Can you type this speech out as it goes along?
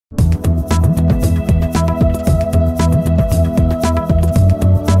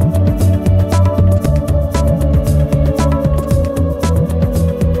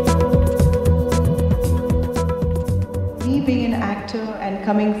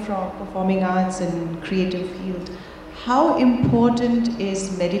from performing arts and creative field, how important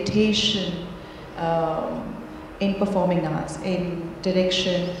is meditation in performing arts, in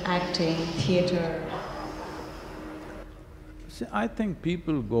direction, acting, theatre? See, I think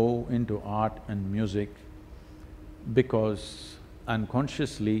people go into art and music because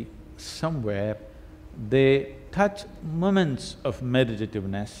unconsciously, somewhere, they touch moments of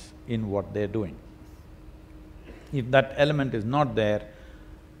meditativeness in what they're doing. If that element is not there,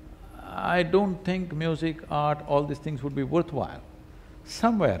 I don't think music, art, all these things would be worthwhile.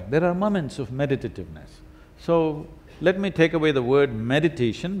 Somewhere there are moments of meditativeness. So, let me take away the word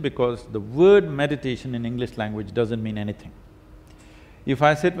meditation because the word meditation in English language doesn't mean anything. If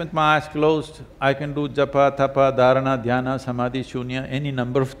I sit with my eyes closed, I can do japa, tapa, dharana, dhyana, samadhi, shunya, any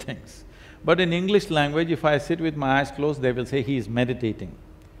number of things. But in English language, if I sit with my eyes closed, they will say he is meditating.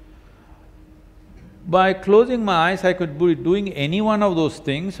 By closing my eyes, I could be doing any one of those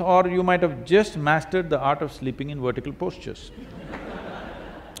things, or you might have just mastered the art of sleeping in vertical postures.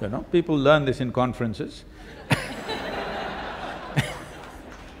 You know, people learn this in conferences.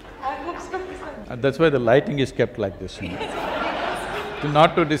 That's why the lighting is kept like this, you know,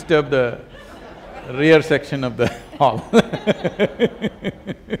 not to disturb the rear section of the hall.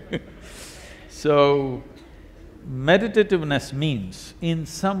 So, meditativeness means, in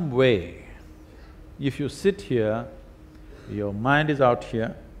some way, if you sit here, your mind is out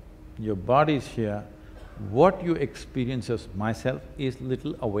here, your body is here, what you experience as myself is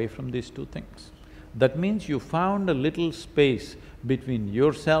little away from these two things. That means you found a little space between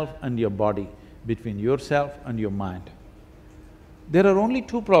yourself and your body, between yourself and your mind. There are only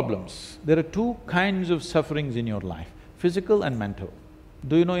two problems. There are two kinds of sufferings in your life, physical and mental.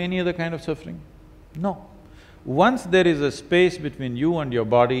 Do you know any other kind of suffering? No. Once there is a space between you and your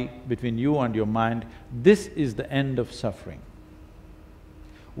body, between you and your mind, this is the end of suffering.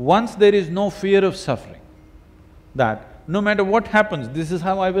 Once there is no fear of suffering, that no matter what happens, this is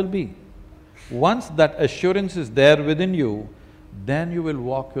how I will be. Once that assurance is there within you, then you will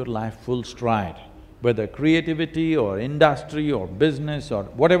walk your life full stride. Whether creativity or industry or business or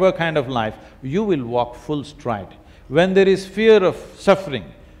whatever kind of life, you will walk full stride. When there is fear of suffering,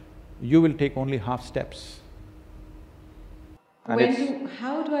 you will take only half steps.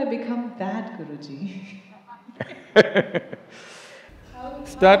 How do I become that, Guruji?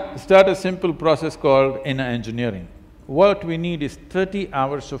 Start a simple process called inner engineering. What we need is 30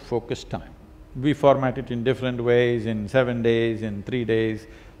 hours of focused time. We format it in different ways, in 7 days, in 3 days,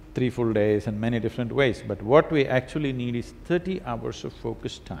 3 full days and many different ways, but what we actually need is 30 hours of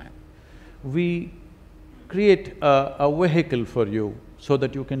focused time. We create a vehicle for you so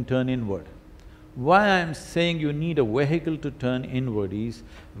that you can turn inward. Why I'm saying you need a vehicle to turn inward is,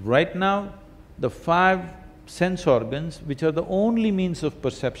 right now, the 5 sense organs, which are the only means of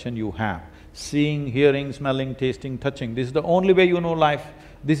perception you have, seeing, hearing, smelling, tasting, touching, this is the only way you know life,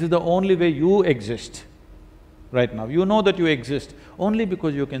 this is the only way you exist. Right now, you know that you exist only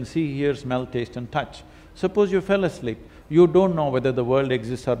because you can see, hear, smell, taste and touch. Suppose you fell asleep, you don't know whether the world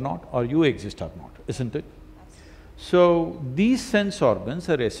exists or not, or you exist or not, isn't it? So, these sense organs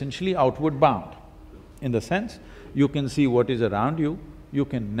are essentially outward bound. In the sense, you can see what is around you, you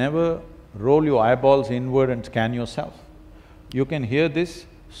can never roll your eyeballs inward and scan yourself. You can hear this,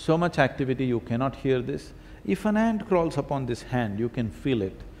 so much activity you cannot hear this. If an ant crawls upon this hand, you can feel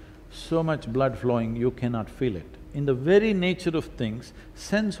it. So much blood flowing, you cannot feel it. In the very nature of things,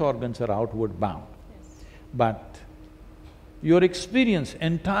 sense organs are outward bound. Yes. But your experience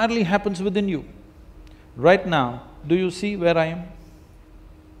entirely happens within you. Right now, do you see where I am?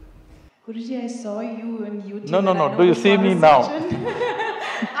 Guruji, I saw you on YouTube. No, do you see me now?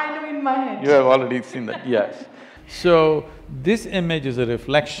 I know in my head. You have already seen that, yes. So, this image is a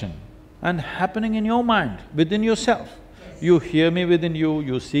reflection and happening in your mind, within yourself. Yes. You hear me within you,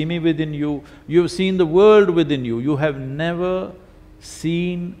 you see me within you, you've seen the world within you. You have never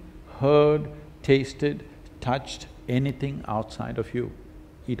seen, heard, tasted, touched anything outside of you.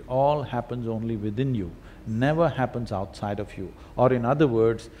 It all happens only within you, never happens outside of you. Or in other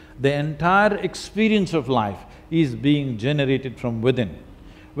words, the entire experience of life is being generated from within.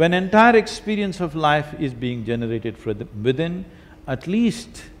 When entire experience of life is being generated from within, at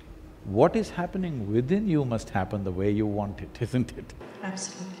least what is happening within you must happen the way you want it, isn't it?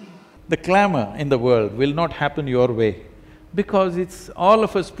 Absolutely. The clamor in the world will not happen your way because it's all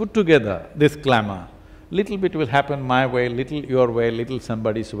of us put together, this clamor. Little bit will happen my way, little your way, little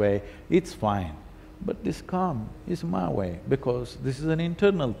somebody's way, it's fine. But this calm is my way because this is an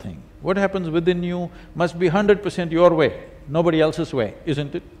internal thing. What happens within you must be 100% your way, nobody else's way,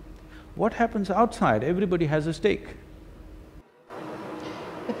 isn't it? What happens outside, everybody has a stake.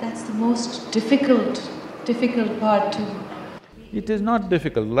 But that's the most difficult part to… It is not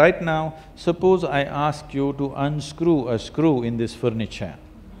difficult. Right now, suppose I ask you to unscrew a screw in this furniture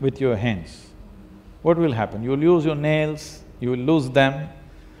with your hands. What will happen? You'll use your nails, you will lose them,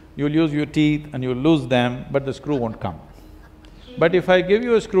 you'll use your teeth and you'll lose them, but the screw won't come. But if I give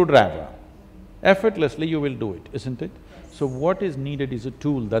you a screwdriver, effortlessly you will do it, isn't it? So what is needed is a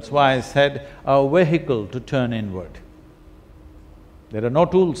tool. That's why I said a vehicle to turn inward. There are no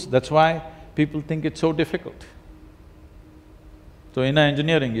tools, that's why people think it's so difficult. So inner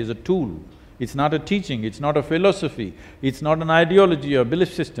engineering is a tool. It's not a teaching, it's not a philosophy, it's not an ideology or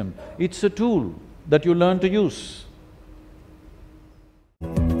belief system. It's a tool that you learn to use.